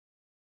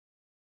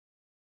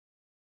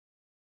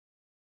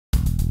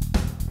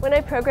When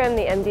I program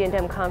the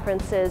MD&M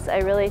conferences,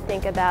 I really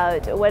think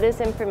about what is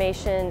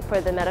information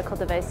for the medical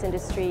device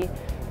industry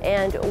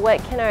and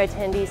what can our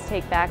attendees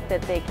take back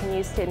that they can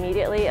use to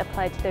immediately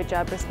apply to their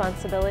job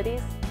responsibilities.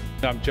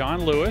 I'm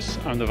John Lewis.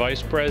 I'm the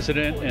Vice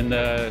President and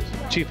the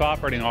Chief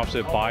Operating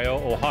Officer at Bio,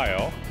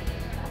 Ohio.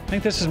 I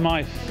think this is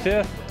my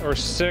 5th or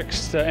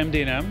 6th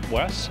MD&M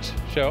West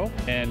show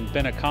and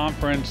been a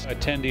conference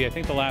attendee I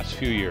think the last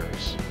few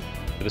years.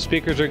 The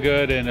speakers are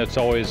good and it's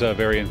always a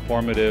very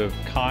informative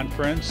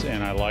conference,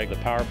 and I like the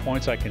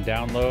PowerPoints I can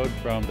download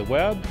from the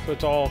web, so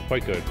it's all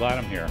quite good. Glad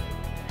I'm here.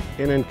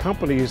 And in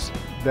companies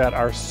that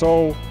are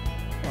so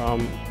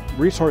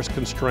resource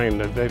constrained,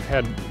 that they've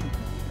had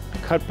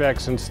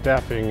cutbacks in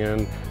staffing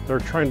and they're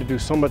trying to do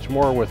so much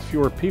more with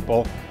fewer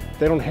people,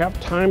 they don't have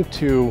time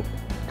to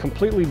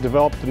completely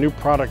develop the new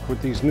product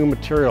with these new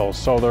materials,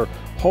 so they're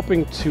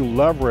hoping to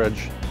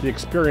leverage the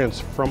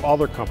experience from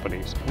other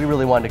companies. We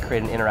really wanted to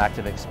create an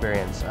interactive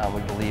experience.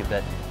 We believe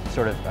that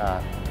sort of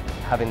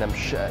having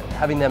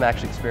them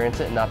actually experience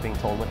it and not being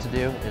told what to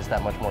do is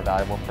that much more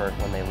valuable for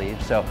when they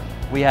leave. So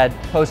we had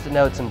post-it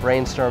notes and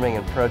brainstorming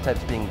and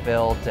prototypes being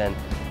built, and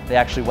they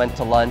actually went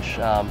to lunch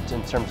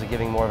in terms of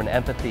giving more of an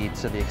empathy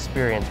to the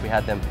experience. We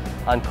had them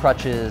on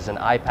crutches and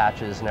eye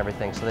patches and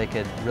everything so they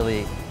could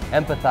really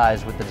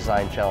empathize with the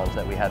design challenge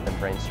that we had them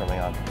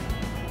brainstorming on.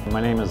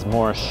 My name is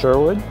Morris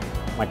Sherwood.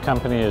 My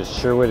company is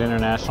Sherwood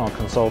International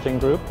Consulting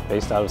Group,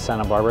 based out of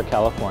Santa Barbara,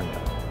 California.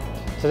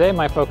 Today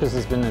my focus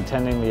has been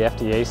attending the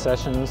FDA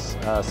sessions,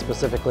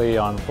 specifically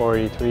on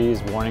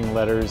 483s, warning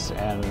letters,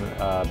 and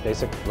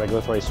basic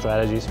regulatory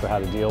strategies for how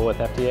to deal with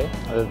FDA.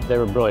 They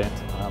were brilliant.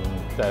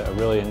 I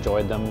really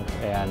enjoyed them,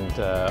 and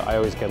I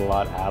always get a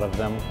lot out of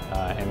them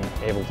and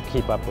able to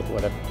keep up with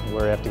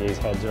where FDA's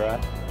heads are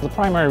at. The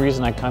primary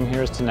reason I come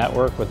here is to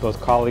network with both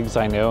colleagues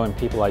I know and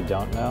people I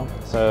don't know.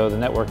 So the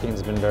networking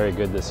has been very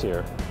good this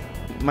year.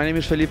 My name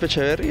is Felipe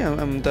Echeverri.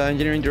 I'm the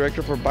Engineering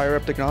Director for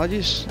BioRep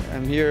Technologies.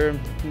 I'm here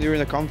during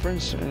the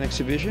conference and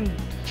exhibition,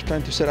 just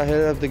trying to stay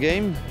ahead of the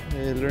game,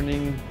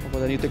 learning about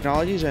the new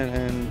technologies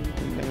and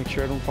make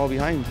sure I don't fall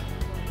behind.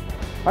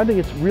 I think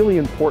it's really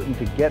important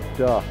to get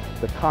the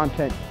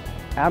content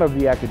out of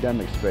the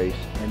academic space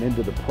and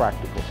into the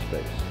practical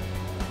space.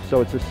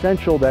 So it's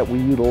essential that we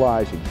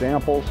utilize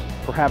examples,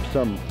 perhaps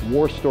some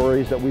war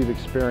stories that we've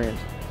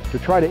experienced, to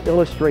try to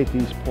illustrate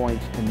these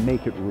points and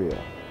make it real.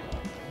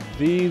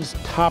 These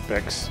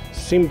topics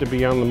seem to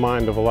be on the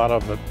mind of a lot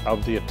of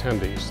the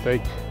attendees.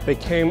 They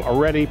came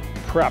already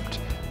prepped.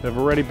 They've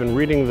already been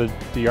reading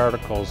the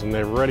articles, and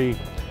they've already,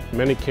 in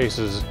many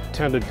cases,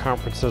 attended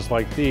conferences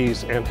like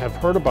these and have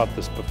heard about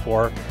this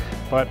before.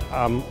 But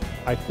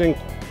I think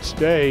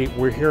today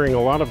we're hearing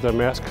a lot of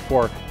them ask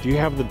for, do you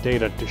have the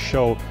data to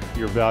show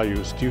your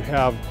values? Do you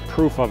have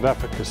proof of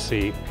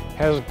efficacy?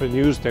 Has it been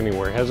used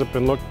anywhere? Has it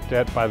been looked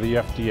at by the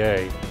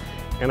FDA?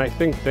 And I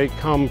think they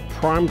come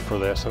primed for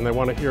this, and they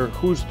want to hear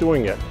who's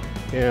doing it,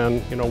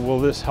 and will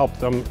this help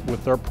them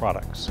with their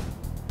products?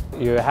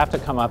 You have to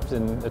come up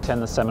and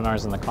attend the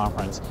seminars and the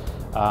conference.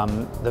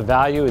 The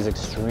value is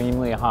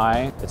extremely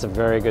high. It's a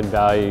very good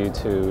value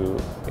to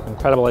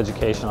incredible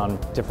education on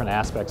different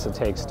aspects it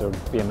takes to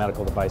be a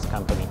medical device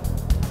company.